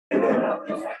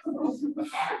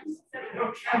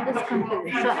On this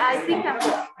computer. So I think I'm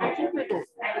good. I think we're good.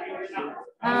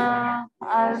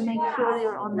 I'll make sure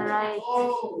you're on the right.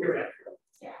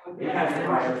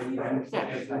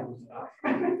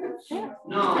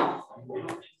 No.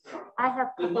 I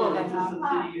have to go right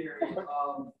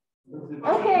now.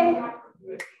 Okay.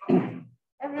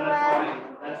 Everyone,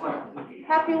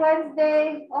 happy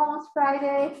Wednesday, almost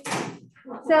Friday.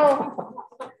 So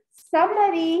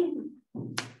somebody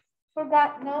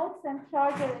forgot notes and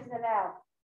charger in the lab.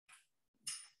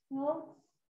 Notes,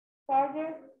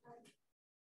 charger.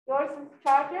 Yours is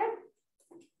charger?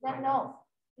 Then no.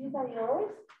 These are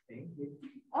yours?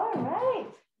 All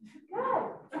right. Good.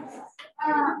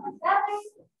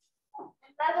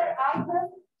 Another item.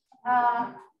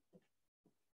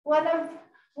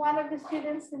 One of the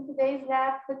students in today's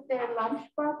lab put their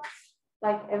lunchbox,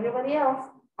 like everybody else,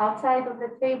 outside of the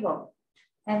table.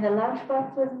 And the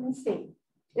lunchbox was missing.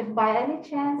 If by any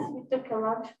chance you took a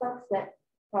lunchbox that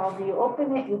probably you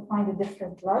open it, you'll find a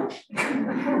different lunch.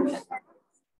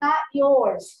 Not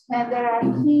yours. And there are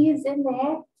keys in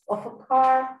there of a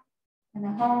car and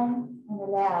a home and a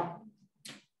lab.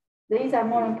 These are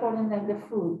more important than the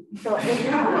food. So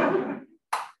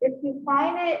if you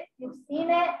find it, you've seen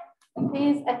it,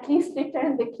 please at least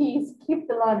return the keys, keep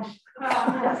the lunch.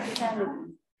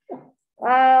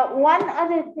 One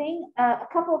other thing, a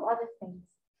couple of other things.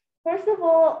 First of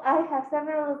all, I have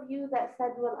several of you that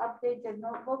said will update their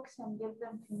notebooks and give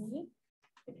them to me.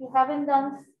 If you haven't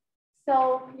done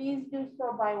so, please do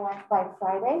so by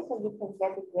Friday so you can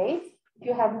get a grade. If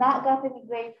you have not gotten a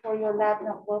grade for your lab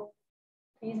notebook,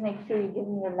 please make sure you give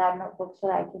me your lab notebook so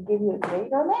I can give you a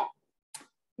grade on it.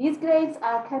 These grades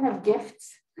are kind of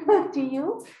gifts to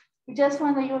you. We just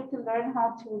want you to learn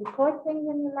how to record things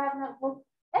in your lab notebook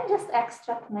and just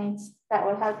extra points that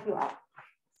will help you out.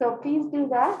 So please do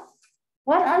that.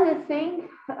 One other thing,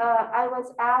 I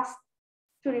was asked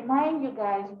to remind you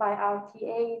guys by our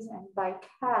TAs and by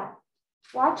Kat,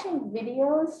 watching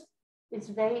videos is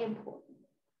very important.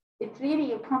 It's really,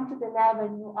 you come to the lab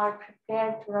and you are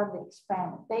prepared to run the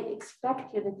experiment. They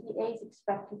expect you, the TAs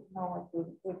expect you to know what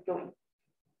you're doing.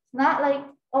 It's not like,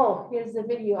 oh, here's the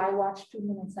video, I watched 2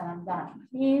 minutes and I'm done.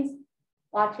 Please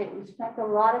watch it. We spent a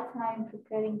lot of time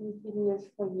preparing these videos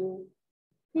for you.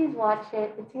 Please watch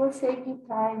it. It will save you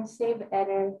time, save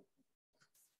error.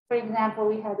 For example,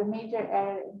 we had a major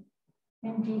error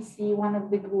in GC. One of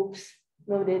the groups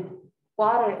loaded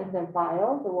water in the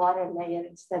vial, the water layer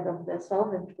instead of the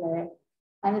solvent layer,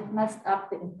 and it messed up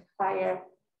the entire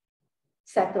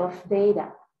set of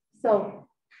data. So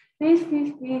please,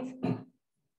 please, please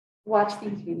watch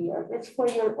these videos. It's for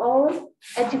your own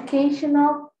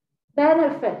educational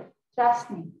benefit,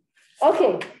 trust me.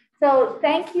 Okay, so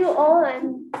thank you all,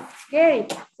 and Gary,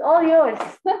 it's all yours.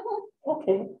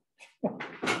 Okay.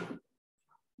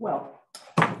 Well,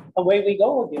 away we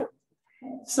go again.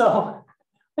 So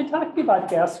I talked to you about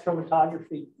gas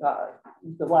chromatography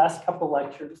the last couple of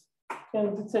lectures,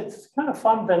 and it's kind of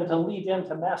fun then to lead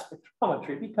into mass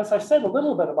spectrometry, because I said a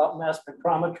little bit about mass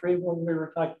spectrometry when we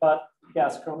were talking about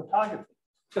gas chromatography,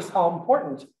 just how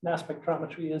important mass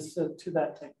spectrometry is to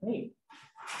that technique.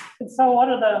 And so what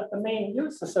are the main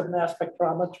uses of mass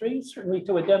spectrometry? Certainly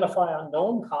to identify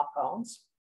unknown compounds.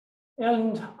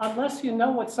 And unless you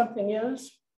know what something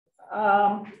is,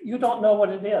 you don't know what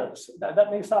it is.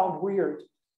 That may sound weird,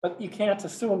 but you can't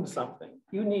assume something.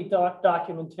 You need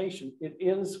documentation. It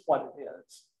is what it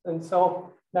is. And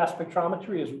so mass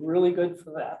spectrometry is really good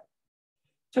for that.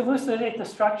 To elucidate the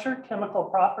structure, chemical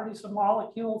properties of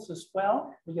molecules as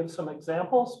well. We give some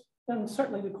examples, and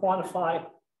certainly to quantify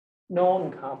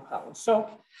known compounds. So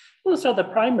those are the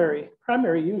primary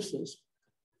uses.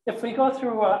 If we go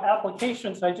through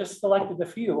applications, I just selected a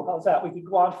few. How's that? We could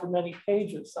go on for many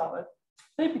pages of it.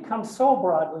 They become so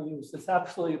broadly used. It's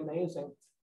absolutely amazing.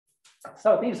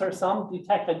 So these are some: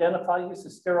 detect, identify use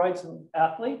of steroids in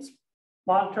athletes,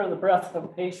 monitor the breath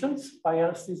of patients by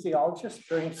anesthesiologists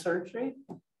during surgery,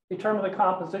 determine the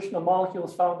composition of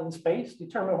molecules found in space,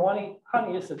 determine when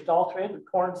honey is adulterated with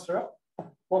corn syrup,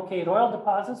 locate oil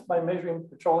deposits by measuring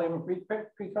petroleum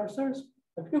precursors.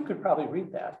 You could probably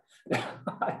read that.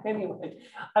 Anyway,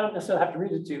 I don't necessarily have to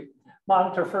read it to you.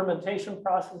 Monitor fermentation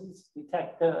processes,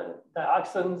 detect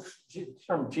dioxins,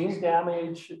 determine gene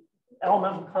damage,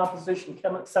 elemental composition,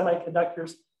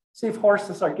 semiconductors, see if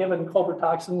horses are given cobra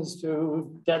toxins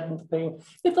to deaden the pain.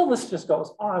 The list just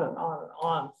goes on and on and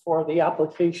on for the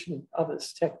application of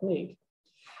this technique.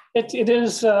 It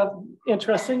is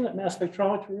interesting that mass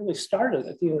spectrometry really started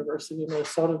at the University of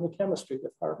Minnesota in the chemistry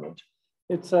department.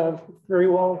 It's very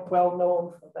well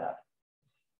known for that.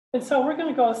 And so we're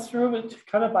going to go through it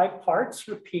kind of by parts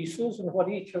or pieces and what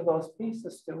each of those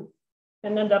pieces do,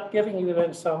 and end up giving you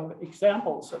then some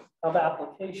examples of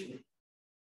application.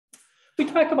 We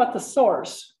talk about the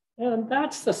source, and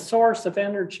that's the source of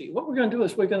energy. What we're going to do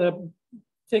is we're going to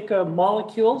take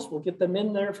molecules, we'll get them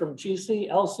in there from GC,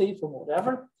 LC, from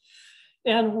whatever,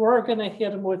 and we're going to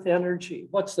hit them with energy.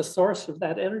 What's the source of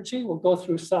that energy? We'll go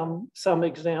through some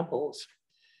examples.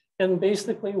 And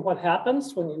basically what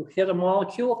happens when you hit a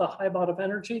molecule with a high amount of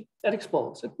energy, it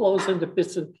explodes. It blows into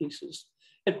bits and pieces.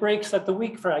 It breaks at the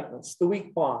weak fragments, the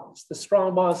weak bonds, the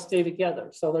strong bonds stay together.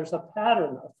 So there's a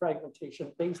pattern of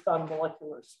fragmentation based on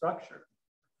molecular structure.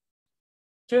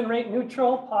 Generate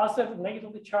neutral, positive,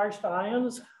 negatively charged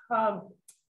ions.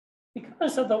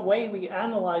 Because of the way we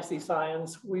analyze these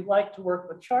ions, we like to work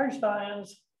with charged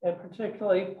ions and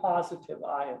particularly positive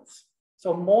ions.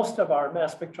 So most of our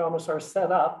mass spectrometers are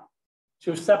set up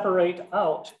to separate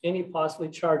out any positively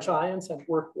charged ions and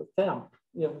work with them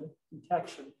in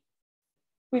detection.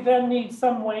 We then need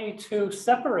some way to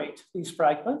separate these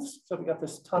fragments. So we got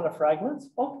this ton of fragments.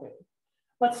 Okay,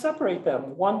 let's separate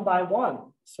them one by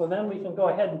one. So then we can go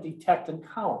ahead and detect and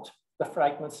count the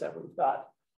fragments that we've got.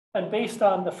 And based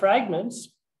on the fragments,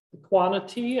 the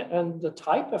quantity and the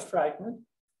type of fragment,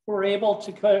 we're able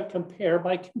to compare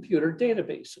by computer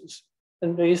databases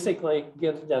and basically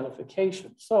get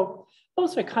identification. So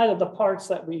those are kind of the parts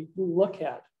that we look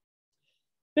at.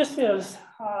 This is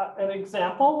an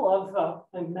example of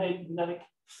a magnetic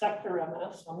sector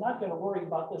MS. I'm not going to worry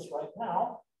about this right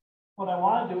now. What I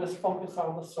want to do is focus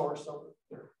on the source over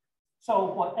here.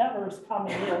 So whatever is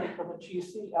coming in from a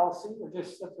GC, LC, we're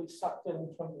just simply sucked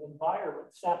in from the environment,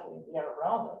 sampling the air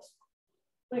around us.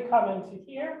 They come into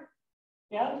here,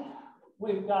 and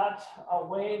we've got a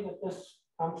way that this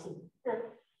comes in here.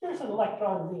 Here's an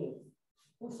electron beam.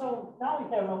 And so now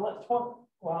we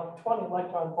have 20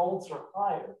 electron volts or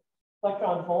higher.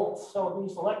 Electron volts, so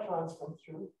these electrons come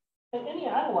through. And any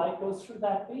analyte goes through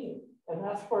that beam. And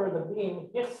that's where the beam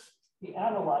hits the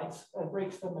analytes and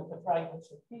breaks them into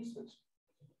fragments and pieces.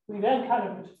 We then kind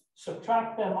of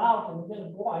subtract them out and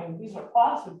then point. These are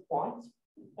positive points.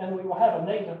 And we will have a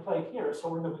negative plate here. So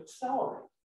we're going to accelerate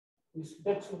these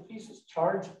bits and pieces,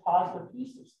 charged positive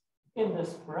pieces in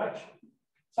this direction.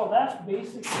 So that's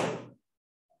basically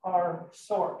our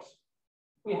source.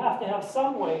 We have to have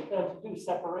some way then to do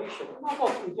separation. And I'll go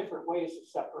through different ways of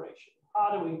separation.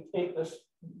 How do we take this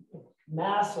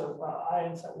massive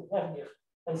ions that we have here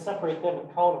and separate them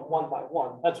and count them one by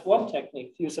one? That's one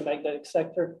technique to use a magnetic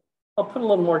sector. I'll put a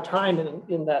little more time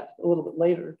in that a little bit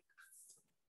later.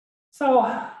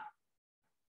 So,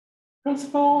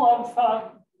 principle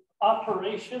of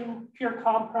operation, pure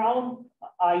compound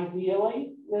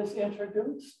ideally is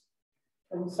introduced.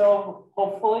 And so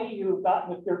hopefully you've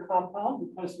gotten a pure compound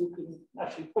because you can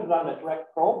actually put it on a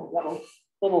direct probe. You've got a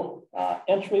little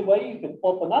entryway you can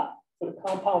open up, put a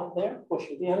compound there, push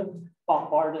it in,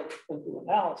 bombard it, and do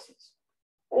analysis.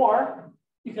 Or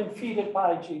you can feed it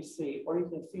by GC, or you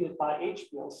can feed it by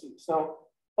HPLC. So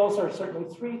those are certainly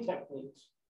three techniques.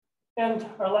 And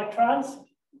our electrons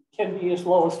can be as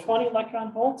low as 20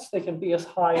 electron volts. They can be as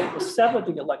high as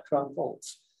 70 electron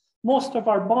volts. Most of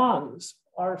our bonds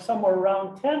are somewhere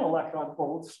around 10 electron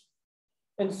volts.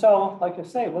 And so, like I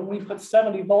say, when we put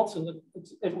 70 volts in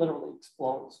it literally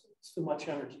explodes. It's too much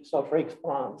energy, so it breaks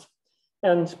bonds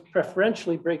and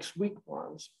preferentially breaks weak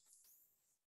bonds.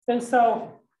 And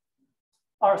so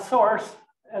our source,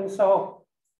 and so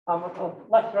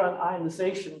electron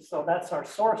ionization, so that's our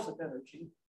source of energy.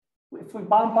 If we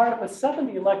bombard it with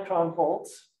 70 electron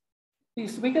volts,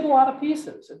 we get a lot of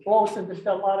pieces. It blows into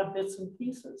a lot of bits and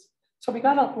pieces. So we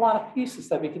got a lot of pieces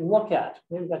that we can look at.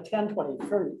 Maybe got 10, 20,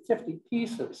 30, 50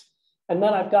 pieces. And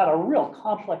then I've got a real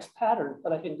complex pattern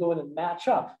that I can go in and match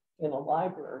up in a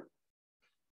library.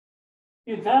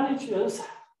 The advantage is,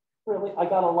 really, I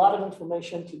got a lot of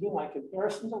information to do my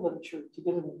comparison to literature to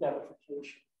get an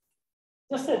identification.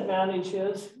 Disadvantage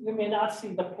is you may not see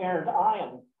the parent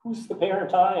ion. Who's the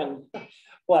parent ion?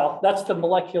 Well, that's the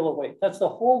molecular weight. That's the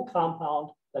whole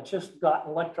compound that just got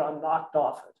an electron knocked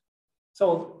off it.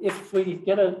 So if we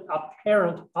get a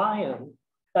parent ion,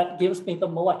 that gives me the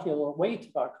molecular weight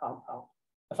of our compound.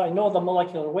 If I know the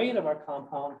molecular weight of our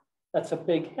compound, that's a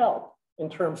big help in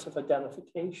terms of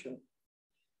identification.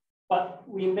 But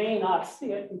we may not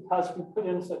see it because we put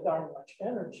in so darn much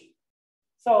energy.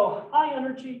 So high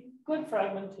energy, good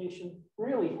fragmentation,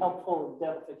 really helpful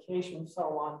identification and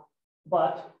so on.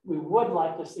 But we would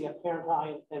like to see a parent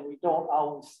ion, and we don't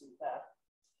always see that.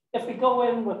 If we go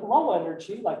in with low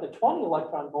energy, like the 20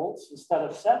 electron volts instead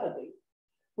of 70,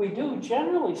 we do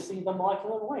generally see the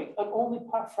molecular weight, but only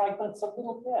fragments a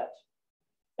little bit.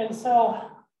 And so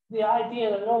the idea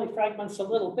that it only fragments a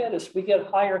little bit is we get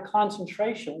higher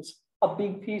concentrations of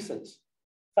big pieces.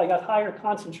 If I got higher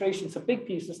concentrations of big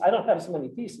pieces, I don't have as many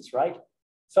pieces, right?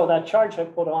 So that charge I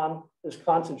put on is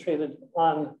concentrated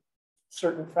on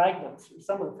certain fragments, or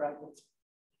some of the fragments.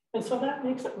 And so that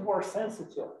makes it more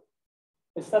sensitive.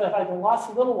 Instead of having lots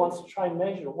of little ones to try and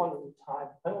measure one at a time,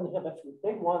 I only have a few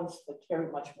big ones that carry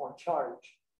much more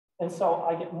charge. And so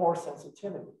I get more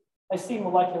sensitivity. I see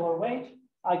molecular weight,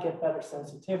 I get better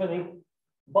sensitivity,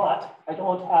 but I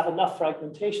don't have enough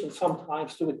fragmentation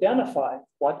sometimes to identify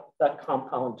what that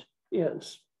compound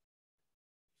is.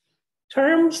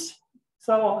 Terms,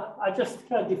 so I just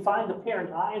kind of defined the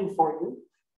parent ion for you.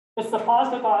 It's the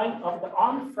positive ion of the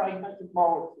unfragmented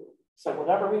molecule. So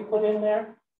whatever we put in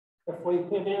there, if we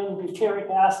put in butyric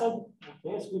acid,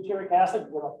 okay, it's butyric acid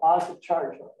with a positive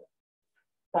charge on it.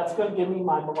 That's going to give me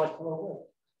my molecular weight.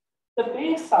 The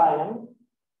base ion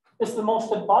is the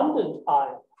most abundant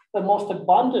ion, the most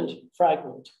abundant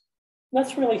fragment. And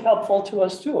that's really helpful to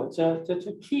us too. It's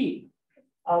a key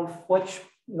of which,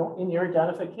 in your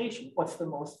identification, what's the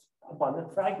most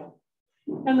abundant fragment.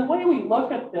 And the way we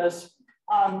look at this,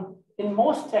 in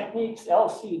most techniques,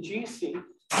 LC, GC,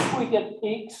 we get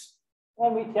peaks,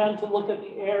 and we tend to look at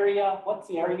the area. What's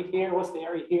the area here? What's the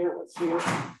area here? What's here?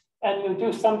 And you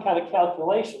do some kind of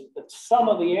calculation that sum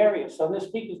of the area. So this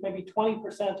peak is maybe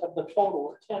 20% of the total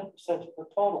or 10% of the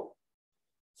total.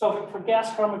 So for gas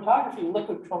chromatography,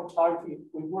 liquid chromatography,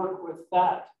 we work with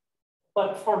that.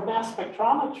 But for mass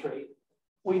spectrometry,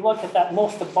 we look at that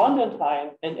most abundant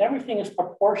ion, and everything is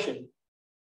proportioned,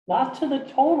 not to the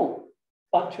total,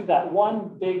 but to that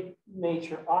one big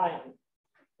major ion.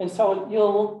 And so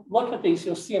you'll look at these,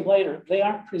 you'll see them later. They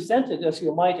aren't presented as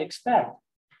you might expect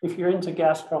if you're into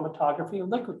gas chromatography or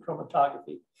liquid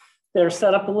chromatography. They're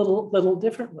set up a little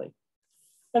differently.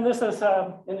 And this is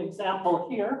an example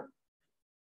here.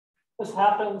 This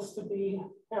happens to be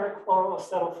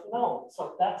perichloroacetophenone.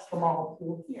 So that's the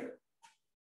molecule here.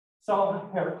 So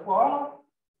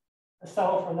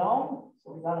perichloroacetophenone.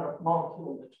 So we got our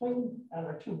molecule in between and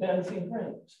our two benzene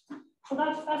rings. So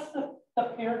that's the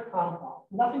paired compound.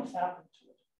 Nothing's happened to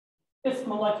it. Its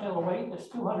molecular weight is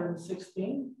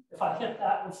 216. If I hit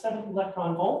that with 70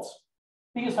 electron volts,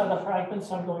 these are the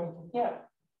fragments I'm going to get.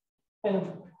 And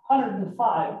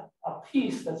 105, a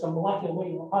piece that's a molecular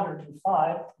weight of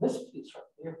 105, this piece right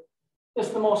here, is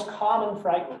the most common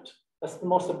fragment. That's the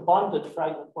most abundant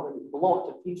fragment when we blow it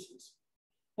to pieces.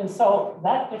 And so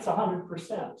that gets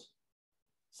 100%.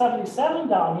 77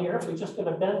 down here, if we just get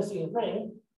a benzene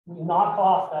ring, we knock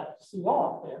off that CO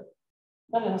up there,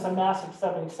 then it has a mass of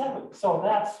 77. So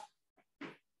that's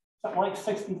something like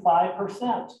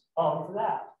 65% of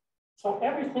that. So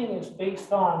everything is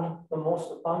based on the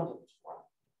most abundant one.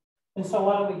 And so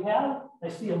what do we have? I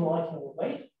see a molecular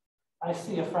weight. I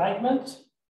see a fragment.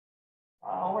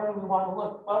 Where do we want to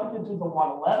look? Well, we can do the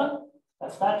 111.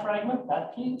 That's that fragment,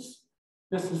 that piece.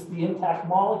 This is the intact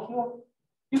molecule.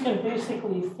 You can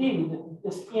basically feed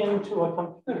this into a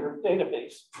computer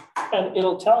database, and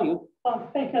it'll tell you, oh,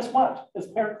 hey, guess what? It's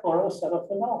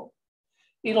perichloroacetophenone.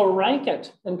 It'll rank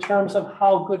it in terms of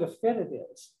how good a fit it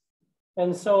is.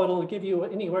 And so it'll give you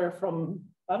anywhere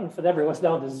from, I don't know if it ever goes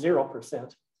down to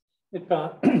 0%.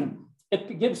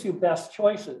 It gives you best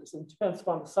choices. It depends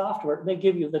on the software. They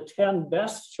give you the 10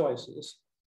 best choices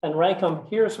and rank them.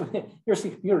 Here's the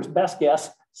computer's best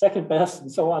guess, second best, and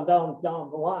so on down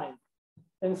the line.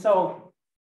 And so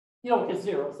you don't get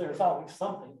zeros, there's always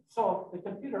something. So the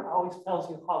computer always tells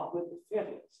you how good the fit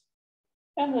is.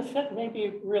 And the fit may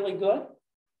be really good.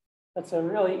 That's a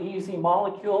really easy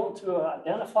molecule to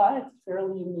identify,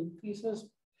 fairly unique pieces.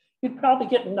 You'd probably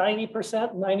get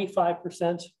 90%,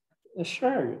 95%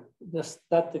 assured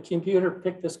that the computer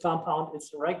picked this compound, it's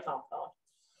the right compound.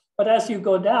 But as you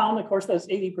go down, of course, that's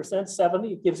 80%,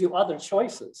 70, it gives you other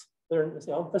choices. This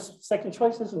second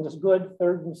choice isn't as good,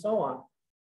 third, and so on.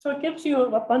 So it gives you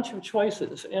a bunch of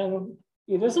choices, and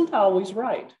it isn't always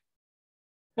right.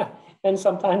 And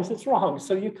sometimes it's wrong.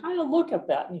 So you kind of look at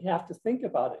that and you have to think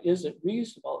about it. Is it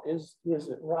reasonable? Is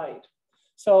it right?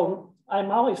 So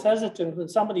I'm always hesitant when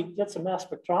somebody gets a mass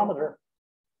spectrometer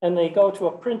and they go to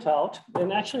a printout.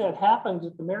 And actually it happened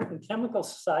at the American Chemical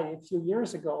Society a few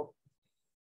years ago.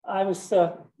 I was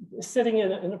sitting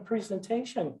in a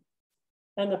presentation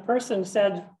and the person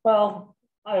said, well,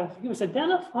 he was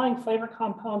identifying flavor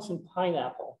compounds in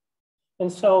pineapple.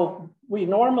 And so we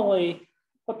normally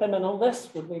put them in a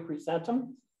list when we present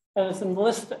them. And it's in the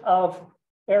list of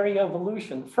area of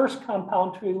elution. First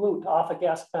compound to elute off a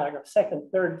gas chromatograph,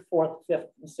 second, third, fourth, fifth,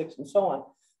 and sixth, and so on.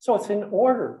 So it's in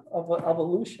order of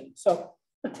elution. So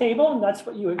the table, and that's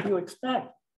what you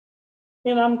expect.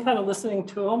 And I'm kind of listening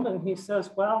to him, and he says,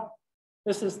 well,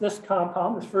 this is this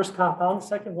compound, this first compound, the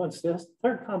second one's this,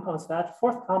 third compound's that,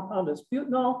 fourth compound is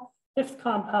butanol, fifth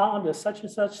compound is such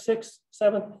and such, sixth,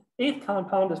 seventh, eighth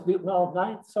compound is butanol,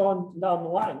 ninth, so on down the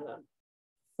line then.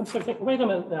 And so I think, wait a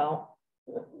minute now,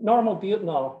 normal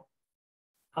butanol,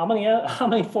 how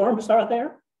many forms are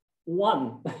there?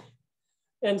 One.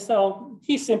 And so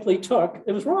he simply took,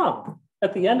 it was wrong.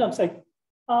 At the end, I'm saying,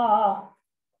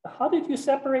 how did you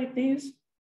separate these?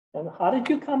 And how did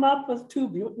you come up with two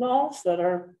butanols that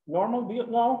are normal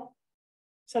butanol?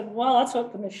 He said, well, that's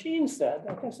what the machine said.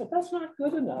 And I said, that's not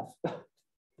good enough.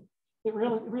 It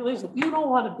really isn't. You don't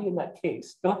want to be in that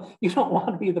case. You don't want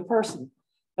to be the person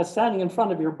that's standing in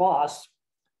front of your boss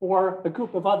or a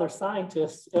group of other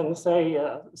scientists and say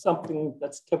something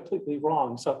that's completely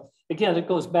wrong. So again, it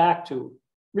goes back to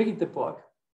read the book,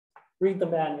 read the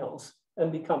manuals,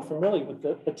 and become familiar with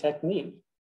the technique.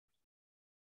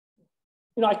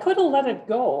 You know, I could have let it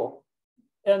go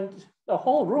and the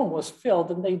whole room was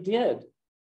filled, and they did.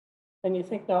 And you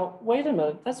think, now, wait a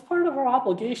minute, that's part of our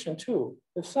obligation too.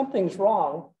 If something's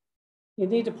wrong, you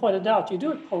need to point it out. You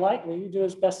do it politely, you do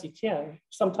as best you can.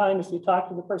 Sometimes you talk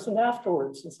to the person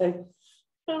afterwards and say,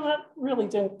 no, that really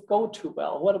didn't go too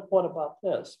well. What about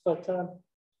this? But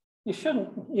you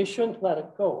shouldn't let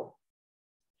it go.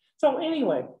 So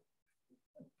anyway,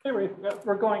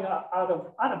 we're going out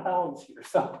of bounds here.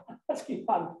 So let's keep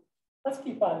on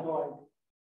going.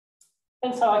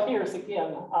 And so here's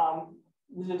again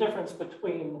the difference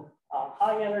between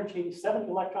high energy, 70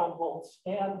 electron volts,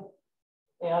 and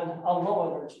a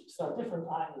low energy, so different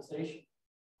ionization.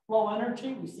 Low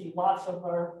energy, we see lots of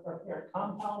our parent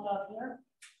compound out here,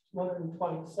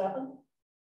 227.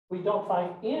 We don't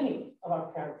find any of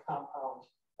our parent compound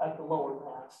at the lower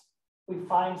mass. We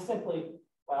find simply,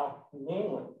 well,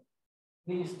 mainly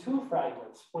these two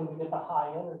fragments when we get the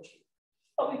high energy.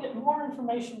 But we get more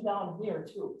information down here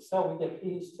too. So we get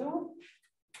these two,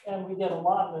 and we get a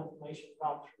lot of information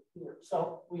down through here.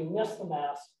 So we miss the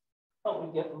mass, but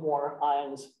we get more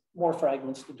ions, more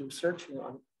fragments to do searching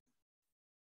on.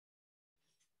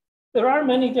 There are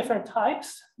many different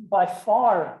types. By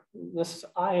far, this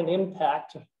ion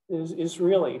impact is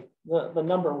really the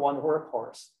number one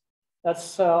workhorse.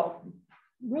 That's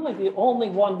really the only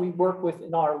one we work with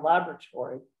in our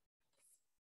laboratory.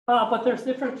 But there's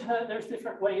different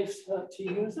ways to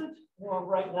use it. You know,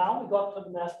 right now, we go up to the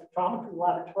mass spectrometry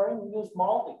laboratory and we use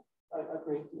MALDI a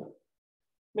great deal.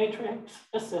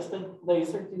 Matrix-assisted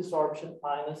laser desorption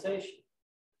ionization.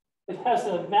 It has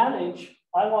an advantage.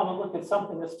 I want to look at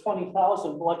something that's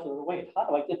 20,000 molecular weight. How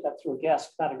do I get that through a gas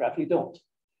chromatograph? You don't. Do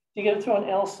you get it through an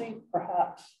LC?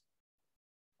 Perhaps.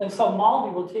 And so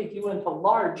MALDI will take you into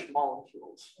large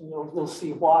molecules. And you'll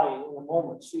see why in a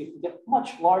moment. So you can get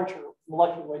much larger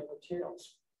molecular weight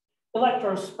materials.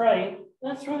 Electrospray,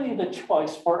 that's really the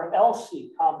choice for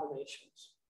LC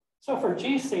combinations. So for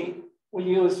GC, we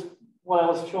use what I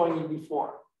was showing you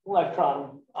before,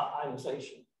 electron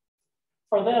ionization.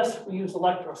 For this, we use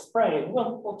electrospray, and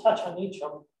we'll touch on each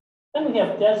of them. Then we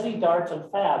have DESI, DART, and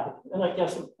FAB, and I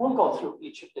guess we'll go through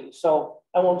each of these, so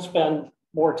I won't spend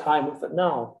more time with it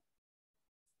now.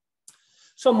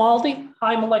 So MALDI,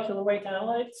 high molecular weight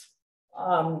analytes.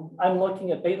 I'm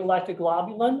looking at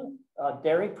beta-lactoglobulin,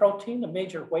 dairy protein, a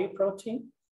major whey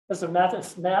protein. Has a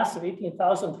mass of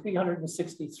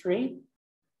 18,363.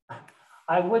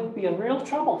 I would be in real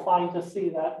trouble trying to see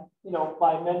that, you know,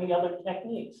 by many other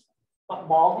techniques. But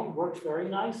MALDI works very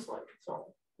nicely.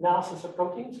 So analysis of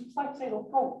proteins, it's like say,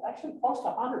 oh, actually close to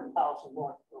 100,000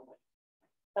 molecular weight.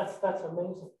 That's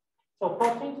amazing. So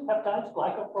proteins, peptides,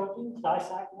 glycoproteins,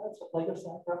 disaccharides,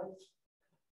 oligosaccharides.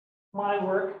 My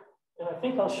work, and I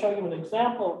think I'll show you an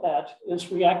example of that,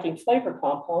 is reacting flavor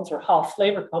compounds, or how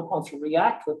flavor compounds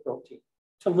react with protein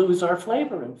to lose our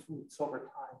flavor in foods over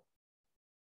time.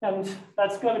 And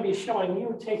that's going to be showing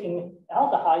you taking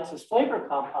aldehydes as flavor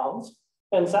compounds,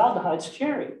 benzaldehydes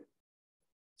cherry.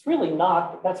 It's really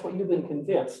not, but that's what you've been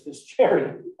convinced is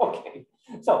cherry. Okay,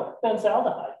 so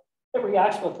benzaldehyde, it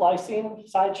reacts with lysine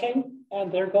side chain,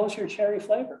 and there goes your cherry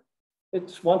flavor.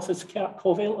 It's once it's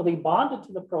covalently bonded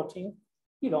to the protein,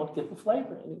 you don't get the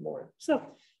flavor anymore. So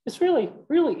it's really,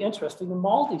 really interesting, and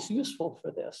MALDI's useful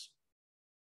for this.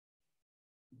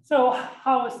 So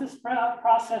how is this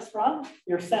process run?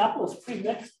 Your sample is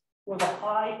pre-mixed with a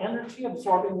high energy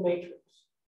absorbing matrix.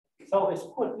 So it's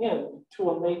put into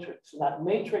a matrix, and that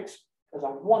matrix is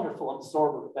a wonderful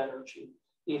absorber of energy.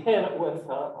 You hit it with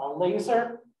a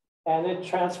laser, and it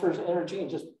transfers energy and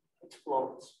just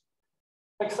explodes.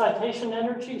 Excitation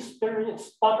energy,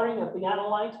 sputtering of the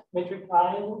analyte, matrix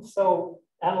ion. So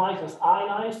analyte is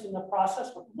ionized in the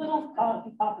process with little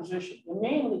decomposition. You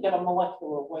mainly get a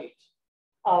molecular weight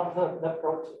of the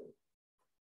protein.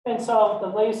 And so the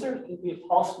laser can be a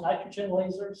pulse nitrogen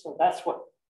laser. So that's what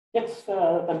hits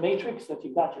the matrix that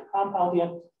you've got your compound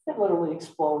in. It literally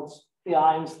explodes. The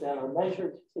ions then are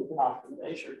measured, taken off and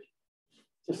measured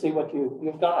to see what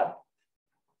you've got.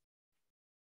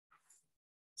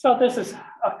 So this is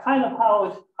a kind of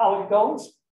how it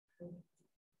goes.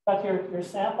 Got your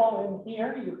sample in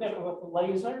here, you hit it with the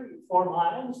laser, you form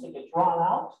ions, they get drawn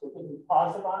out, so they can be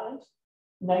positive ions.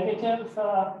 Negative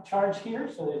charge here,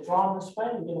 so they're drawn this way,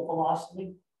 you get a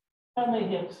velocity, and they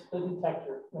hit the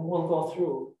detector. And we'll go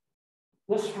through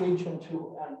this region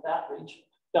too, and that region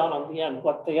down on the end,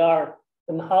 what they are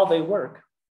and how they work.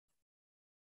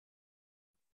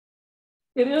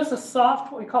 It is a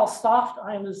soft, what we call soft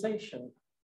ionization.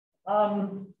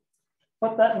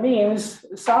 What that means,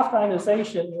 soft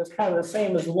ionization is kind of the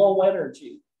same as low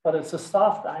energy, but it's a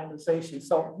soft ionization,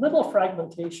 so little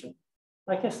fragmentation.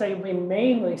 Like I say, we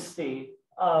mainly see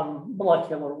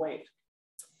molecular weight.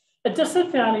 The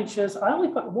disadvantage is I only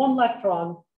put one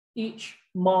electron each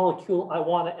molecule I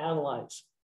want to analyze.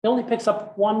 It only picks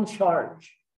up one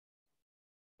charge.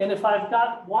 And if I've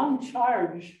got one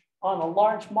charge on a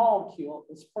large molecule,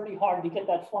 it's pretty hard to get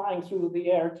that flying through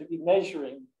the air to be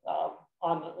measuring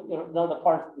on another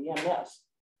part of the MS.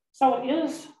 So it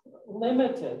is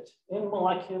limited in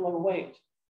molecular weight.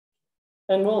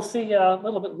 And we'll see a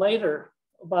little bit later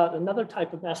about another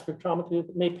type of mass spectrometry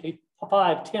that may pay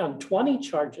 5, 10, 20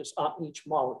 charges on each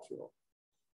molecule.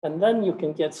 And then you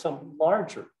can get some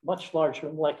larger, much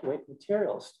larger molecular weight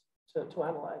materials to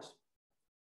analyze.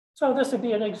 So this would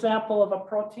be an example of a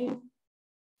protein.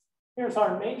 Here's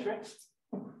our matrix.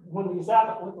 When we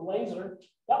zap it with the laser,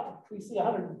 yep, we see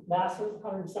 100 masses,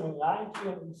 179,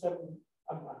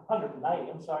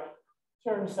 190, I'm sorry,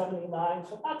 279.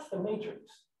 So that's the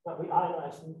matrix that we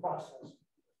ionize in the process.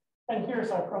 And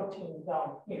here's our protein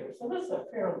down here. So this is a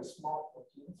fairly small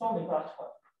protein. It's only about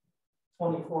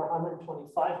 2,400,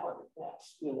 2,500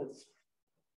 mass units.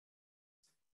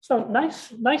 So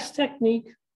nice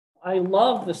technique. I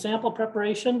love the sample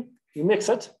preparation. You mix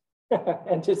it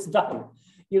and it's done.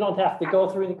 You don't have to go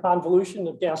through any convolution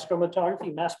of gas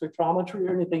chromatography, mass spectrometry,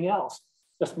 or anything else.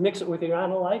 Just mix it with your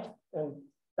analyte, and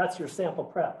that's your sample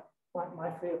prep.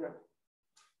 My favorite.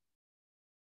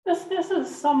 This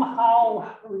is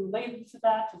somehow related to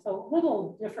that. It's a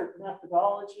little different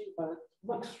methodology, but it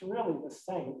looks really the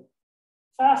same.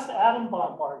 Fast atom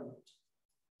bombardment.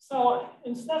 So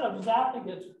instead of zapping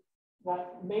it,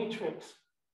 that matrix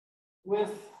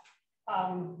with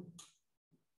an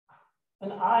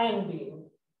ion beam,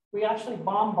 we actually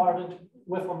bombard it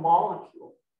with a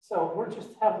molecule. So we're just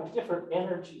having a different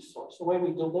energy source, the way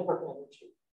we deliver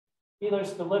energy. Either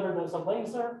it's delivered as a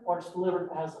laser or it's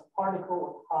delivered as a particle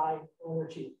with high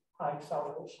energy, high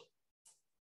acceleration.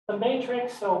 The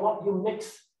matrix, so what you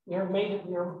mix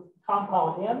your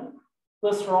compound in,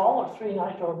 glycerol or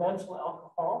 3-nitrobenzyl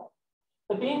alcohol.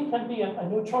 The beam can be a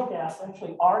neutral gas,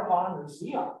 actually argon or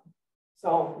xenon.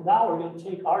 So now we're going to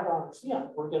take argon or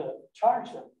xenon, we're going to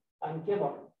charge them and give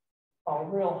them a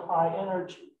real high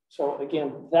energy. So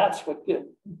again, that's what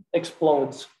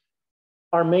explodes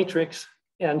our matrix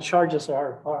and charges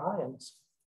our ions.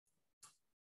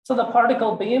 So the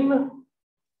particle beam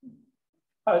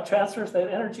transfers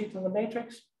that energy to the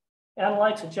matrix.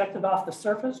 Analytes ejected off the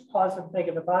surface, positive,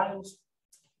 negative ions.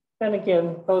 And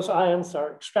again, those ions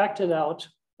are extracted out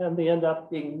and they end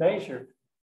up being measured.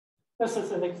 This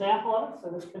is an example of it. So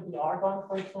this could be argon,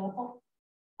 for example,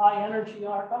 high energy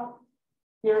argon.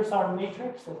 Here's our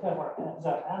matrix that have our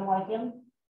analyte in.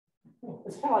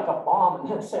 It's kind of like a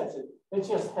bomb in a sense. It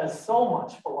just has so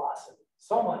much velocity,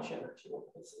 so much energy.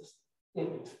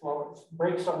 It explodes,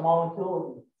 breaks our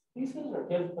molecule in pieces, or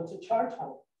puts a charge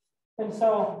on it. And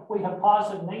so we have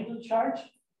positive, negative charge.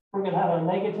 We're going to have a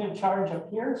negative charge up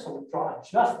here. So we draw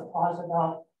just the positive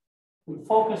out. We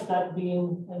focus that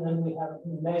beam, and then we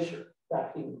measure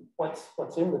that beam, what's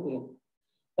in the beam.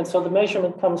 And so the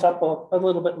measurement comes up a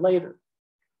little bit later.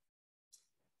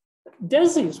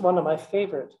 DESI is one of my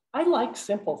favorites. I like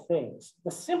simple things. The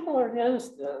simpler it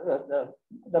is, the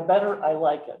better I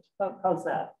like it. How's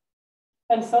that?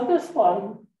 And so this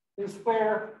one is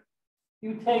where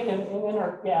you take an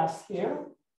inert gas here,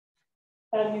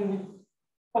 and you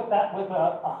put that with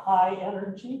a high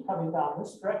energy coming down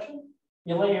this direction.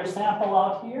 You lay your sample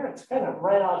out here. It's kind of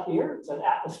right out here. It's an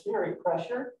atmospheric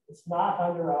pressure. It's not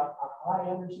under a high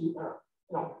energy or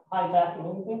high vacuum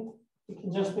or anything. It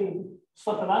can just be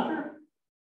slip it under,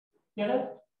 get it,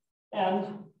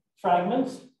 and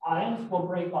fragments, ions will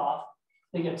break off.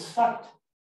 They get sucked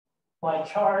my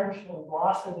charge and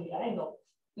velocity angle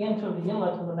into the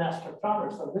inlet of the mass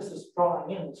spectrometer. So this is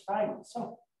drawing in this fragment.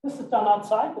 So this is done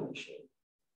outside the machine.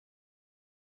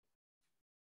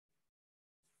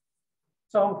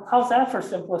 So how's that for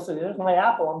simplicity? There's my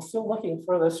apple. I'm still looking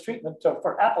for this treatment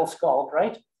for apple scald,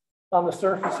 right? On the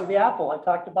surface of the apple. I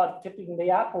talked about dipping the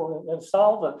apple in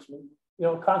solvent, and,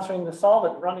 concentrating the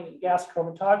solvent, running in gas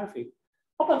chromatography.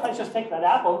 How about if I just take that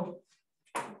apple?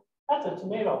 That's a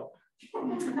tomato.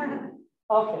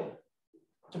 Okay,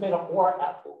 tomato or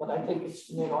apple, but I think it's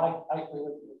tomato. I agree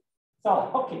with you.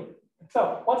 So, okay.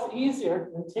 So what's easier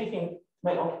than taking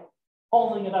tomato,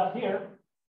 holding it up here,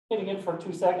 hitting it for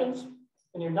 2 seconds,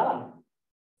 and you're done.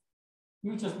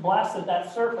 You just blasted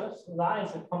that surface, and the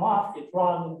ions that come off get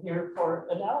drawn in here for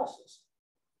analysis.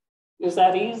 Is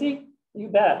that easy? You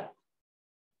bet.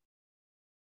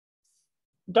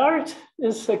 DART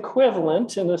is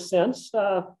equivalent in a sense.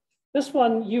 This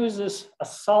one uses a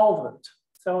solvent.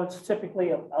 So it's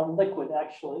typically a liquid,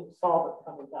 actually, solvent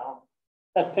coming down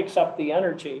that picks up the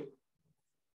energy.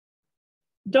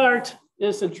 DART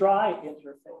is a dry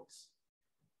interface.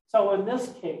 So in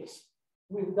this case,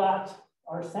 we've got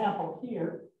our sample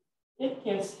here. It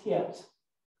gets hit.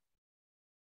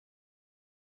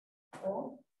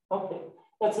 Oh, okay,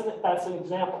 that's an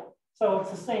example. So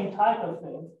it's the same type of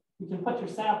thing. You can put your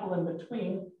sample in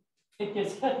between. It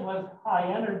gets hit with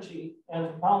high energy and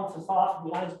it bounces off,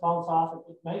 the ions bounce off and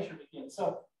get measured again.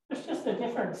 So there's just a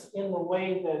difference in the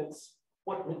way that it's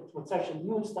what's actually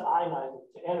used to ionize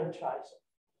it, to energize it.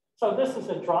 So this is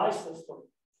a dry system.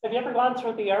 Have you ever gone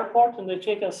through the airport and they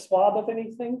take a swab of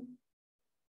anything?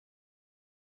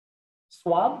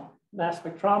 Swab, mass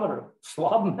spectrometer,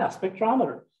 swab, mass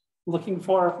spectrometer, looking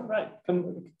for, right,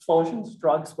 explosions,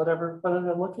 drugs, whatever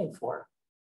they're looking for.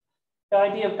 The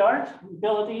idea of DART,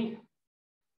 ability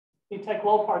to detect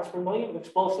low parts per million of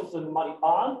explosives in a muddy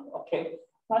pond. Okay,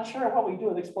 not sure how we do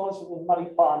with explosives in a muddy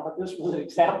pond, but this was an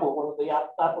example of one of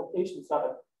the applications of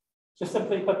it. Just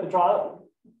simply put the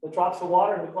drops of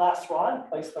water in a glass rod,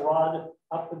 place the rod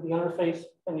up with the interface,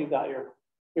 and you got your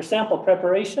sample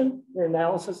preparation, your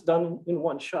analysis done in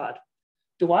one shot.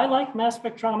 Do I like mass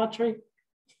spectrometry?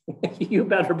 You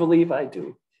better believe I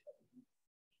do.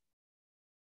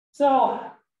 So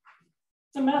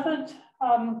it's a method,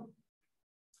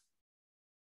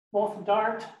 both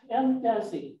DART and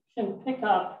DESI can pick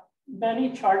up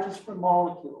many charges per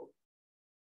molecule.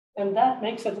 And that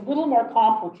makes it a little more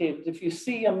complicated. If you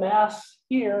see a mass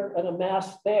here and a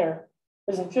mass there,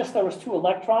 is it just there was 2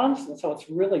 electrons? And so it's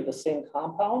really the same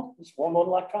compound. It's 1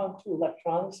 electron, 2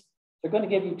 electrons. They're going to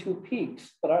give you 2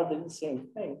 peaks, but are they the same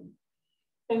thing?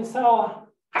 And so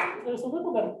there's a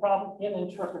little bit of problem in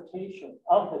interpretation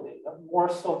of the data, more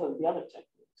so than the other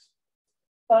techniques.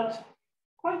 But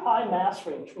quite high mass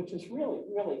range, which is really,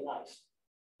 really nice.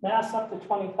 Mass up to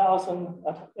 20,000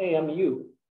 AMU.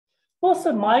 Most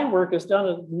of my work is done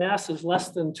at masses less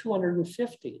than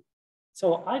 250.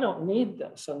 So I don't need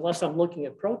this unless I'm looking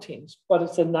at proteins, but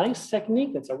it's a nice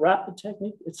technique. It's a rapid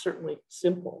technique. It's certainly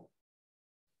simple.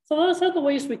 So those are the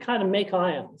ways we kind of make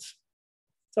ions.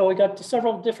 So we got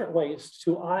several different ways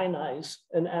to ionize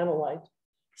an analyte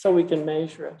so we can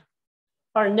measure it.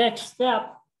 Our next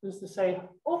step is to say,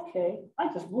 okay,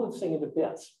 I just blew this thing into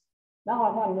bits. Now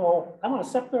I want to know, I want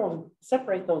to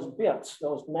separate those bits,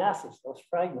 those masses, those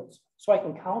fragments, so I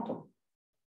can count them.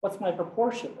 What's my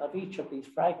proportion of each of these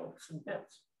fragments and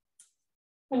bits?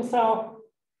 And so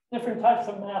different types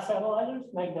of mass analyzers,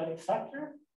 magnetic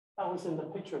sector, that was in the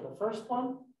picture of the first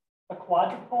one, a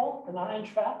quadrupole, an ion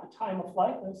trap, a time of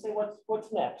flight, and say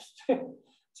what's next.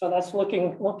 So that's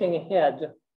looking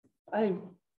ahead. I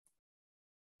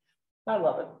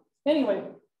love it. Anyway,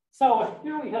 so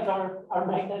here we have our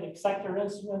magnetic sector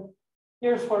instrument.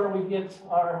 Here's where we get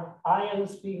our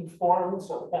ions being formed.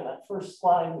 So again, that first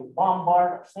slide, we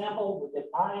bombard our sample, we get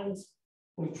ions,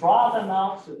 we draw them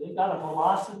out, so they've got a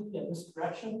velocity in this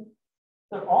direction.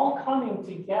 They're all coming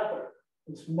together,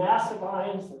 these massive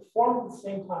ions that form at the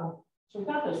same time. So we've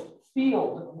got this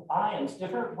field of ions,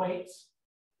 different weights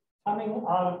coming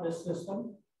out of this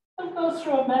system, and it goes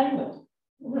through a magnet.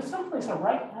 And there's someplace a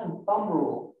right-hand thumb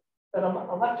rule that an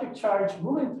electric charge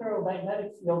moving through a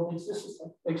magnetic field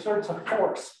exerts a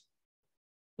force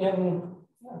in,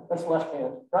 that's left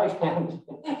hand, right hand,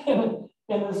 in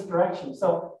this direction.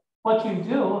 So what you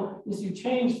do is you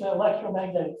change the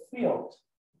electromagnetic field.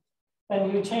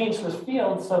 And you change this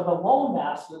field so the low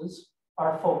masses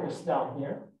are focused down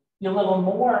here. You a little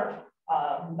more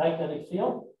magnetic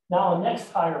field. Now next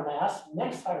higher mass,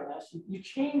 you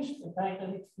change the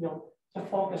magnetic field to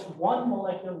focus one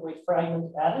molecular weight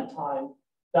fragment at a time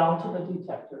down to the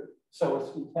detector, so it's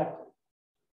detected.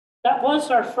 that was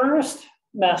our first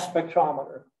mass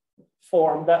spectrometer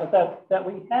form that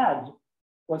we had,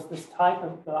 was this type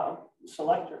of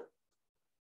selector.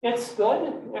 It's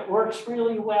good, it works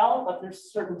really well, but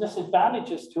there's certain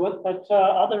disadvantages to it that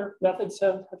other methods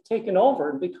have taken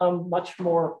over and become much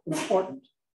more important.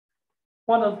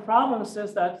 One of the problems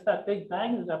is that big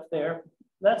magnet up there,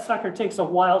 that sucker takes a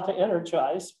while to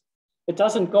energize. It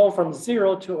doesn't go from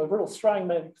 0 to a real strong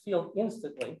magnetic field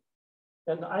instantly.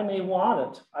 And I may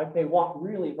want it. I may want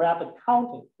really rapid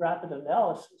counting, rapid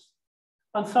analysis.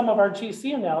 On some of our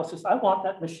GC analysis, I want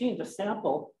that machine to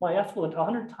sample my effluent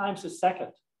 100 times a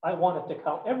second. I want it to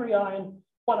count every ion,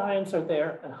 what ions are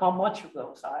there, and how much of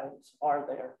those ions are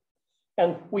there.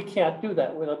 And we can't do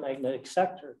that with a magnetic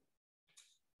sector.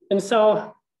 And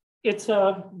so it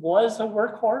was a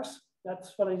workhorse.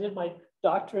 That's what I did my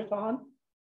doctorate on,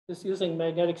 just using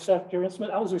magnetic sector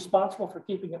instrument. I was responsible for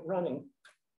keeping it running.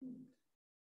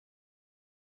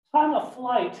 Time of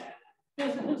flight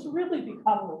has really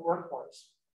become the workhorse.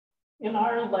 In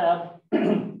our lab,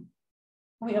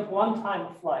 we have one time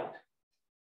of flight,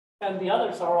 and the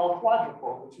others are all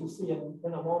quadrupole, which we'll see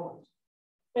in a moment.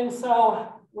 And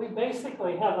so we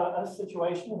basically have a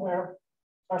situation where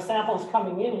our sample is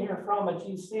coming in here from a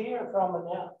GC or from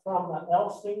an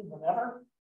LC, whatever,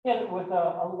 hit it with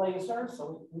a laser,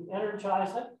 so we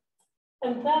energize it.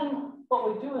 And then what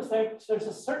we do is there's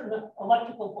a certain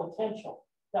electrical potential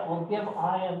that will give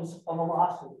ions a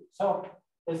velocity. So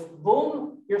it's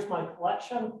boom, here's my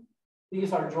collection.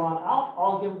 These are drawn out,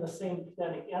 all given the same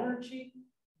kinetic energy.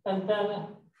 And then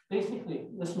basically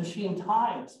this machine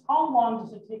times, how long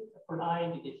does it take for an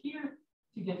ion to get here,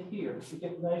 to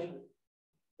get measured?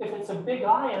 If it's a big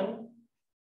ion,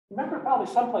 remember probably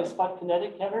someplace about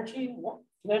kinetic energy.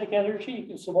 Kinetic energy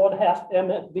is 1/2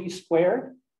 mv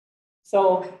squared.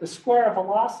 So the square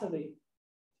velocity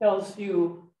tells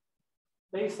you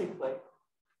basically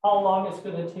how long it's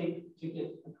going to take to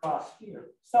get across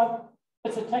here. So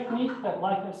it's a technique that,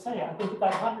 like I say, I think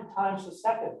about 100 times a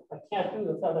second. I can't do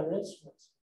with other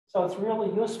instruments. So it's really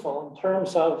useful in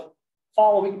terms of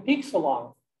following peaks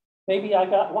along. Maybe I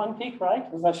got one peak right,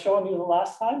 as I was showing you the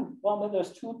last time. Well, then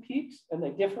there's 2 peaks and they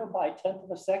differ by 1/10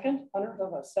 of a second, 100th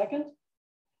of a second.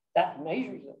 That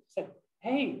measures it. Say,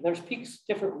 hey, there's peaks,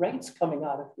 different rates coming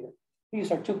out of here.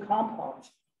 These are 2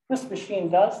 compounds. This machine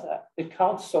does that. It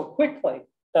counts so quickly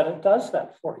that it does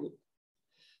that for you.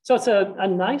 So it's a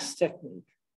nice technique.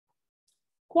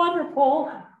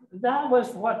 Quadrupole, that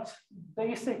was what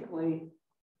basically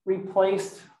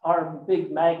replaced our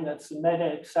big magnets and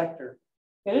magnetic sector.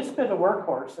 And it's been a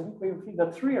workhorse. I think we've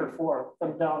got 3 or 4 of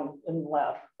them down in the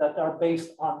lab that are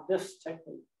based on this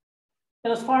technique.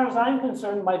 And as far as I'm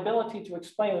concerned, my ability to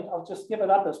explain it, I'll just give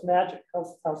it up as magic.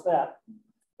 How's that?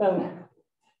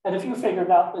 And if you figure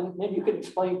it out, then maybe you can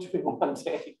explain to me one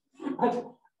day. But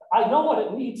I know what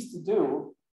it needs to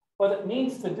do. What it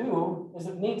needs to do is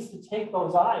it needs to take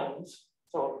those ions.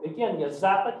 So again, you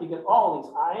zap it, you get all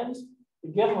these ions,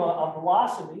 you give them a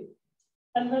velocity,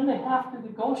 and then they have to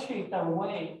negotiate their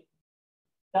way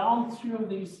down through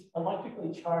these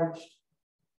electrically charged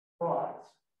rods.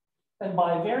 And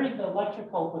by varying the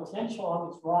electrical potential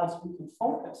on these rods, we can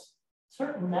focus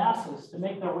certain masses to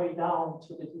make their way down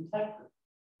to the detector.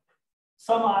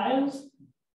 Some ions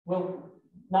will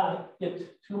not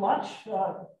get too much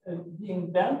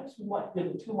being bent,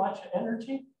 getting too much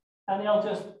energy, and they'll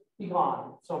just be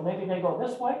gone. So maybe they go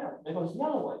this way or they go the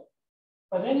other way.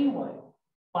 But anyway,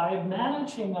 by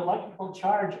managing the electrical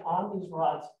charge on these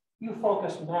rods, you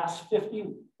focus mass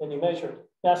 50 and you measure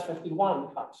mass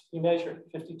 51 comes, you measure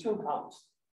 52 comes.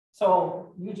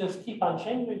 So you just keep on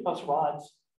changing those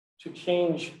rods to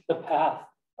change the path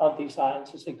of these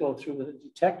ions as they go through the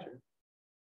detector.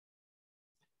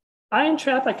 Ion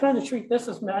trap, I kind of treat this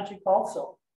as magic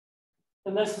also.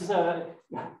 And this is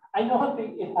I know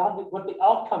what the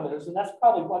outcome is, and that's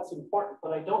probably what's important,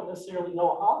 but I don't necessarily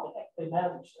know how the heck they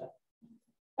manage that.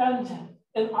 And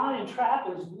an ion trap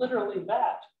is literally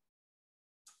that.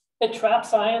 It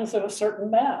traps ions of a certain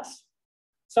mass.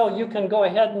 So you can go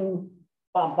ahead and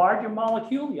bombard your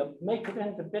molecule, you make it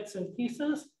into bits and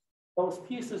pieces. Those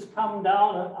pieces come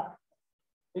down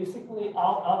basically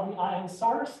out of the ion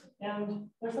source, and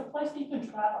there's a place you can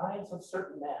trap ions of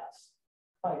certain mass.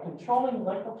 By controlling the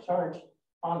electrical charge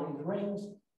on these rings,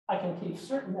 I can keep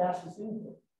certain masses in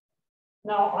here.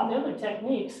 Now, on the other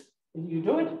techniques, if you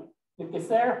do it, it gets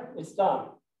there, it's done.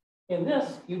 In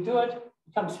this, you do it,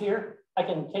 it comes here, I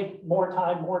can take more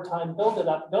time, build it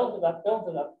up, build it up, build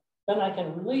it up. Then I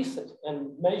can release it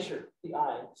and measure the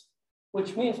ions,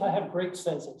 which means I have great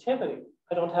sensitivity.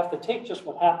 I don't have to take just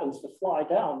what happens to fly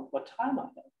down, what time I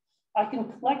have. I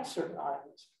can collect certain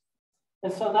ions.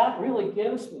 And so that really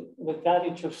gives me the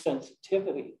advantage of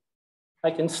sensitivity.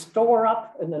 I can store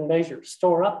up and then measure,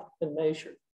 store up and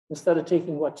measure, instead of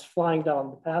taking what's flying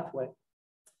down the pathway.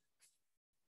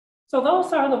 So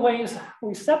those are the ways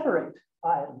we separate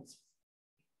ions.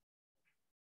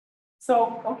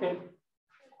 So, okay,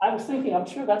 I was thinking, I'm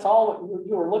sure that's all what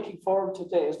you were looking forward to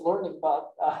today, is learning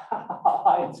about how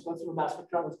ions go through mass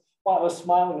spectrometry. While I was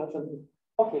smiling at them,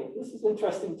 okay, this is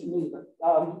interesting to me, but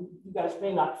you guys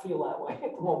may not feel that way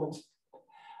at the moment.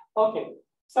 Okay,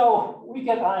 so we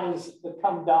get ions that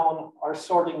come down our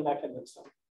sorting mechanism,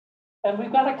 and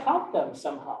we've got to count them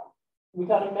somehow. We've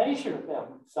got to measure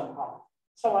them somehow.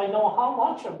 So I know how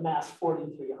much of mass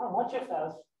 43, how much it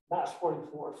has mass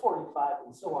 44, 45,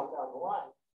 and so on down the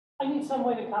line. I need some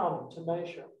way to count them, to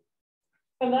measure.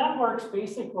 And that works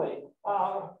basically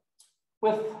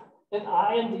with an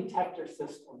ion detector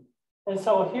system. And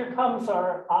so here comes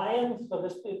our ions. So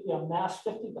this is mass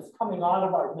 50 that's coming out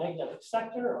of our magnetic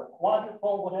sector or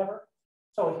quadrupole, whatever.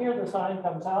 So here this ion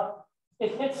comes out.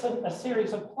 It hits a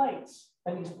series of plates.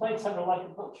 And these plates have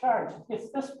electrical charge. It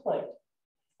hits this plate.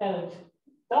 And it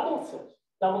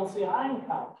doubles the ion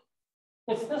count.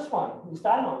 It's this one, these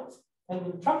diodes, and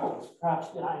it triples perhaps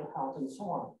the ion count and so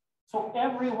on. So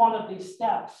every one of these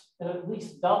steps, it at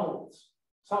least doubles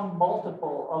some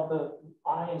multiple of the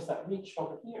ions that reach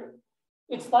over here.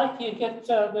 It's like you get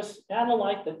this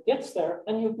analyte that gets there,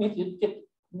 and you get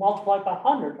multiplied by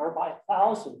 100 or by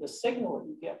 1,000, the signal that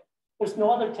you get. There's no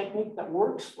other technique that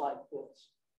works like this.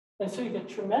 And so you get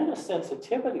tremendous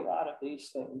sensitivity out of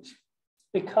these things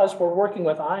because we're working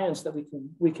with ions that we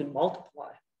can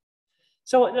multiply.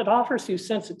 So it offers you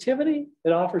sensitivity,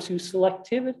 it offers you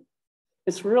selectivity.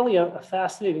 It's really a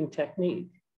fascinating technique.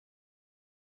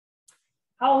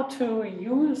 How to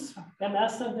use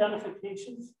MS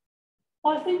identifications?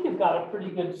 Well, I think you've got a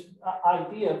pretty good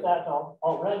idea of that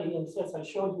already. And since I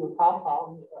showed you a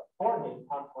compound, a coordinated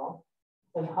compound,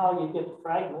 and how you get the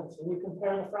fragments, and you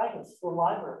compare the fragments to a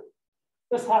library.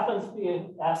 This happens to be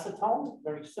an acetone,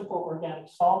 very simple organic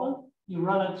solvent. You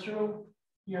run it through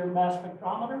your mass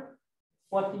spectrometer.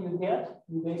 What do you get?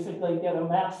 You basically get a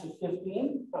mass of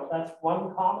 15. So that's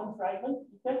one common fragment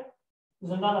you get.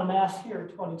 There's another mass here,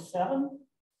 27.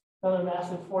 Another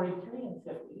mass of 43 and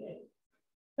 58.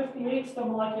 58 is the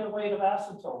molecular weight of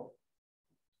acetone.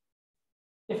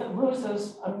 If it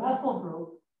loses a methyl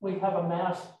group, we have a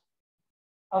mass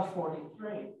of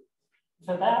 43.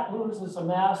 So that loses a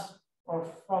mass or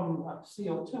from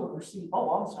CO2 or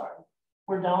I'm sorry,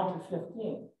 we're down to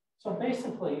 15. So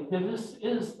basically, this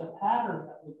is the pattern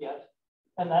that we get.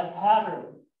 And that pattern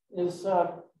is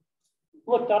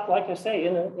looked up, like I say,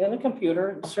 in a computer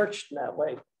and searched in that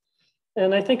way.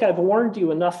 And I think I've warned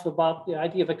you enough about the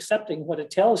idea of accepting what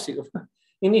it tells you.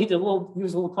 You need to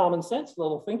use a little common sense, a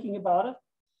little thinking about it.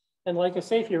 And like I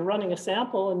say, if you're running a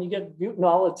sample and you get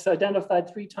butanol, it's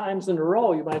identified 3 times in a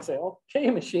row, you might say,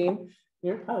 okay, machine,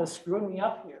 you're kind of screwing me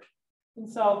up here.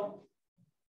 And so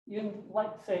you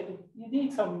like to say, you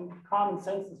need some common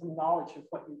sense and some knowledge of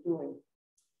what you're doing.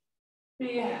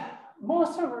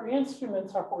 Most of our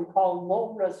instruments are what we call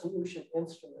low resolution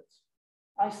instruments.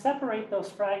 I separate those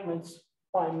fragments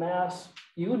by mass,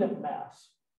 unit mass.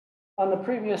 On the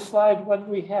previous slide, what did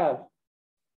we have?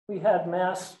 We had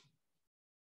mass.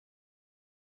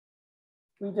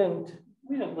 We didn't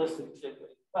list it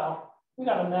particularly. Well, we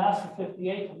got a mass of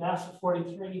 58, a mass of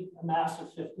 43, a mass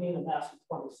of 15, a mass of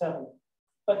 27.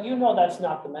 But you know that's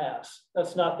not the mass.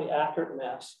 That's not the accurate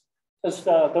mass. Because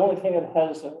the only thing that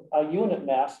has a unit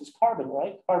mass is carbon,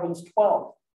 right? Carbon's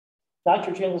 12.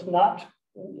 Nitrogen is not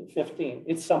 15.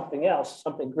 It's something else,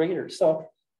 something greater. So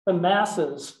the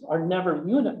masses are never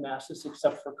unit masses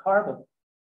except for carbon.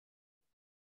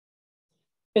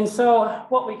 And so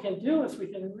what we can do is we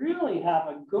can really have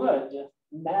a good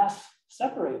mass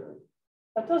separator.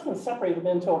 That doesn't separate them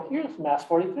into, here's mass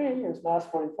 43, here's mass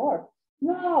 44.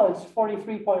 No, it's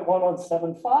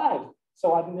 43.1175.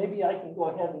 So maybe I can go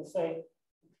ahead and say,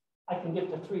 I can get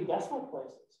to 3 decimal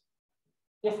places.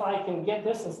 If I can get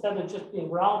this, instead of just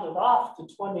being rounded off to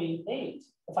 28,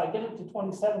 if I get it to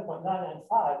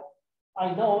 27.995,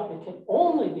 I know it can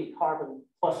only be carbon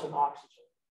plus an oxygen.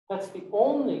 That's the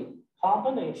only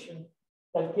combination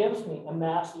that gives me a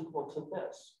mass equal to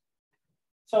this.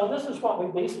 So this is what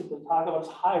we basically talk about as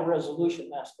high resolution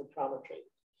mass spectrometry.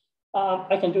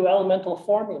 I can do elemental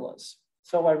formulas.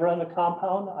 So I run a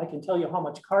compound, I can tell you how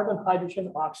much carbon,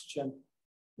 hydrogen, oxygen.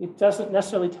 It doesn't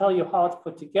necessarily tell you how it's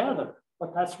put together,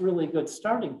 but that's really a good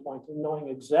starting point in knowing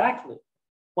exactly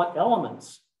what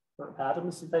elements or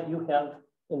atoms that you have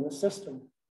in the system.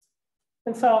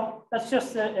 And so that's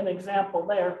just an example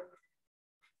there.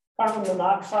 Carbon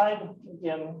monoxide,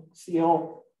 again,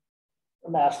 CO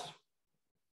mass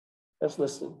as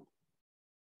listed.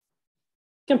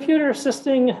 Computer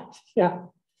assisting, yeah,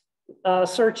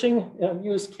 searching,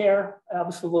 use care,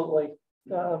 absolutely.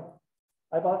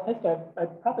 I think I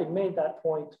probably made that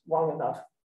point long enough.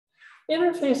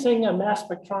 Interfacing a mass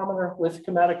spectrometer with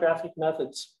chromatographic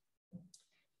methods.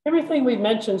 Everything we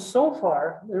mentioned so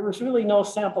far, there was really no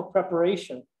sample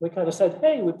preparation. We kind of said,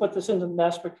 hey, we put this into the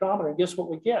mass spectrometer and guess what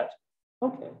we get?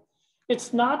 Okay.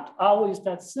 It's not always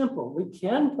that simple. We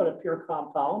can put a pure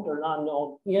compound or an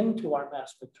unknown into our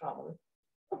mass spectrometer.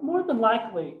 But more than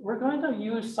likely, we're going to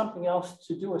use something else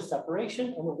to do a separation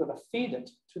and we're going to feed it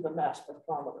to the mass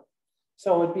spectrometer.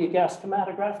 So it'd be a gas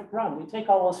chromatographic run. You take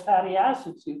all those fatty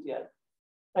acids you did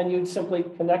and you'd simply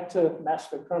connect to mass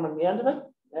spectrometer at the end of it.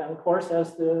 And of course,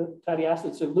 as the fatty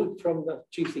acids are looped from the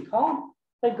GC column,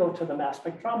 they go to the mass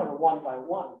spectrometer one by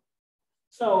one.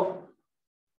 So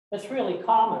it's really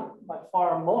common, by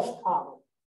far most common,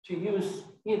 to use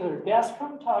either gas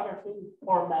chromatography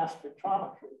or mass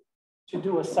spectrometry to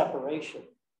do a separation.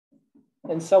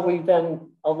 And so we then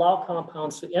allow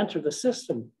compounds to enter the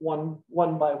system one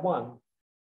by one.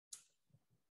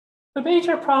 The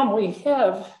major problem we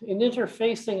have in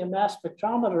interfacing a mass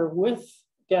spectrometer with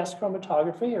gas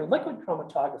chromatography or liquid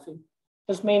chromatography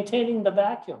is maintaining the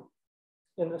vacuum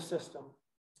in the system.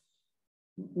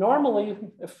 Normally,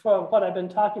 if what I've been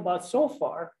talking about so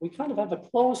far, we kind of have a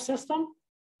closed system.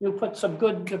 You put some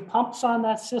good pumps on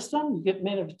that system, you get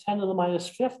made of 10 to the minus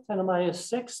fifth, 10 to the minus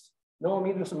sixth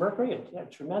millimeters of mercury, a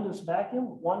tremendous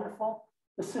vacuum, wonderful.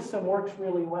 The system works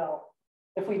really well.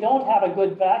 If we don't have a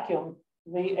good vacuum,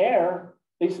 the air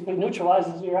basically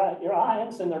neutralizes your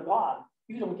ions and they're gone.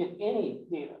 You don't get any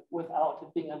data without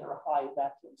it being under a high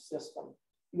vacuum system.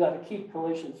 You got to keep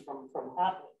collisions from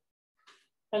happening.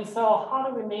 And so how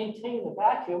do we maintain the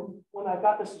vacuum when I've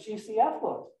got this GCF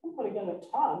load? I'm putting in a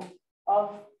ton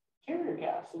of carrier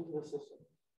gas into the system.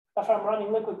 If I'm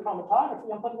running liquid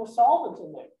chromatography, I'm putting a solvent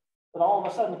in there. But all of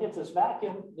a sudden hits this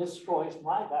vacuum, destroys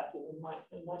my vacuum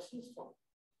in my system.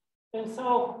 And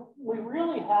so we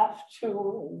really have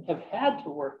had to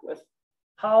work with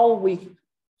how we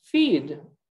feed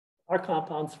our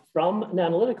compounds from an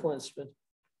analytical instrument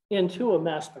into a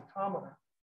mass spectrometer.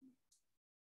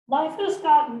 Life has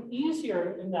gotten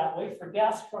easier in that way for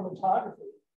gas chromatography.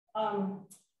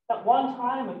 At one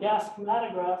time, a gas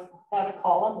chromatograph had a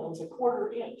column that was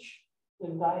 1/4 inch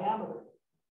in diameter.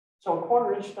 So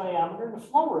 1/4 inch diameter, and the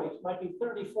flow rate might be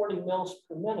 30, 40 mils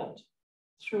per minute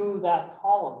through that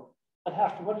column.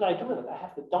 What did I do with it? I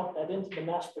have to dump that into the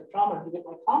mass spectrometer to get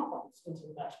my compounds into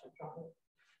the mass spectrometer.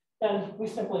 And we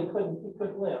simply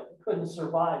couldn't live. We couldn't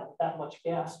survive that much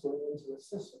gas going into the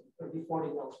system, 30, 40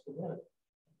 mils per minute.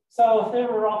 So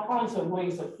there were all kinds of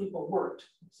ways that people worked.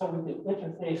 So we could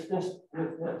interface this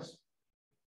with this.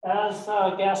 As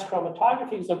gas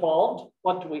chromatography has evolved,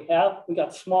 what do we have? We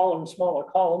got smaller and smaller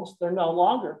columns. They're no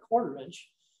longer 1/4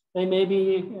 inch. They may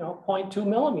be 0.2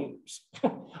 millimeters.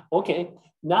 Okay,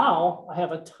 now I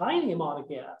have a tiny amount of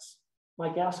gas. My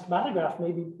gas chromatograph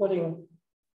may be putting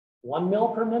 1 mil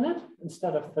per minute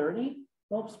instead of 30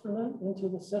 mils per minute into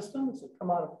the system as it come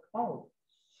out of the column.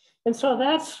 And so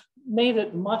that's made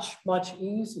it much, much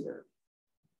easier.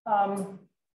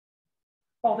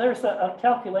 Well, there's a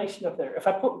calculation up there. If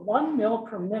I put 1 mil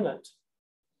per minute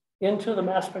into the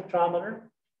mass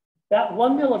spectrometer, that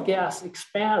 1 mil of gas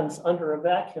expands under a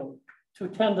vacuum to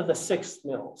 10 to the 6th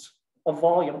mils of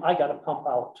volume I got to pump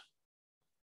out.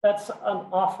 That's an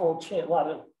awful lot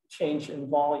of change in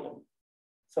volume.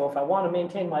 So if I want to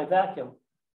maintain my vacuum,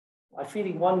 by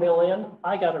feeding 1 mil in,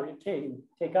 I got to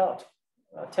take out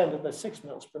 10 to the 6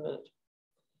 mils per minute.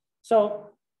 So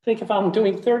think if I'm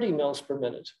doing 30 mils per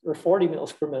minute or 40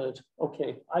 mils per minute,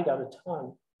 okay, I got a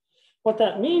ton. What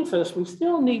that means is we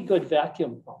still need good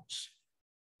vacuum pumps.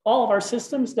 All of our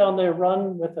systems down there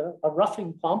run with a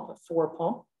roughing pump, a 4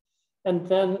 pump, and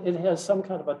then it has some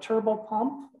kind of a turbo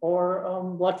pump or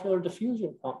molecular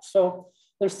diffusion pump. So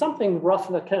there's something rough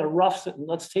that kind of roughs it and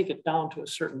let's take it down to a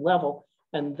certain level.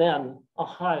 And then a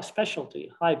high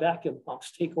vacuum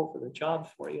pumps take over the job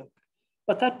for you.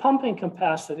 But that pumping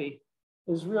capacity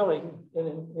is really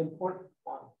an important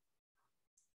one.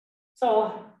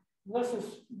 So this is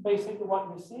basically what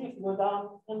you see if you go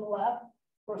down in the lab.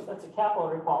 Of course, that's a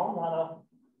capillary column,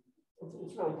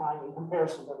 it's really tiny in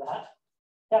comparison to that.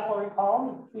 Capillary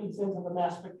column feeds into the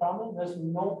mass spectrometer. There's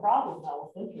no problem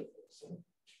now with interfacing.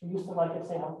 We used to, like I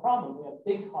say, have a problem. We have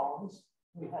big columns.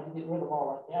 We had to get rid of all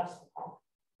that gas in the pump.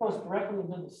 Goes directly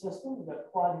into the system. You've got a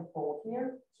quadrant pole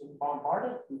here, so you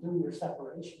bombard it, you do your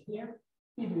separation here,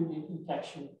 you do your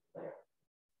detection there.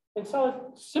 And so it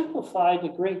simplified a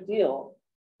great deal.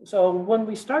 So when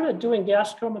we started doing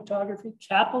gas chromatography,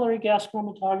 capillary gas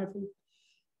chromatography,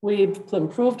 we've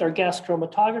improved our gas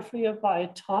chromatography by a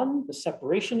ton, the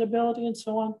separation ability and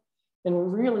so on,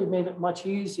 and really made it much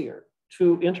easier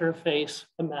to interface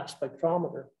a mass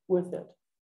spectrometer with it.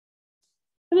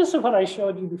 And this is what I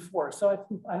showed you before. So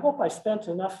I hope I spent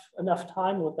enough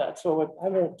time with that. So I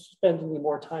won't spend any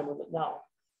more time with it now.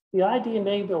 The idea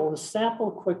enables to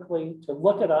sample quickly, to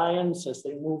look at ions as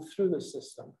they move through the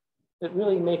system. It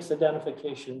really makes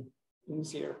identification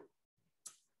easier.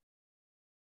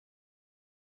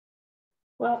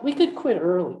 Well, we could quit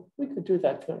early. We could do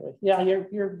that, couldn't we? Yeah,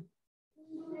 your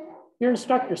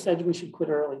instructor said we should quit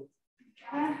early.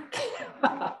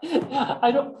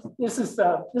 I don't. This is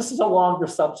a longer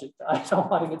subject. I don't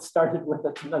want to get started with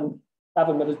it and then have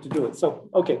a minute to do it. So,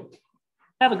 okay.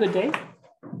 Have a good day.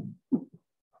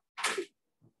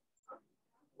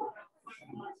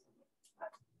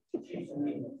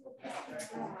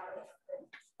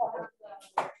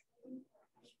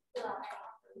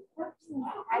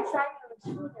 I saw you with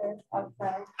shooters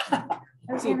outside.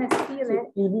 I was going to steal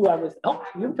it. You knew I was. Oh,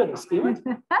 you couldn't steal it. Do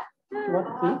you want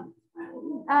to see?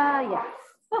 Yes.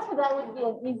 That would be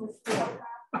an easy steal.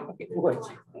 Okay,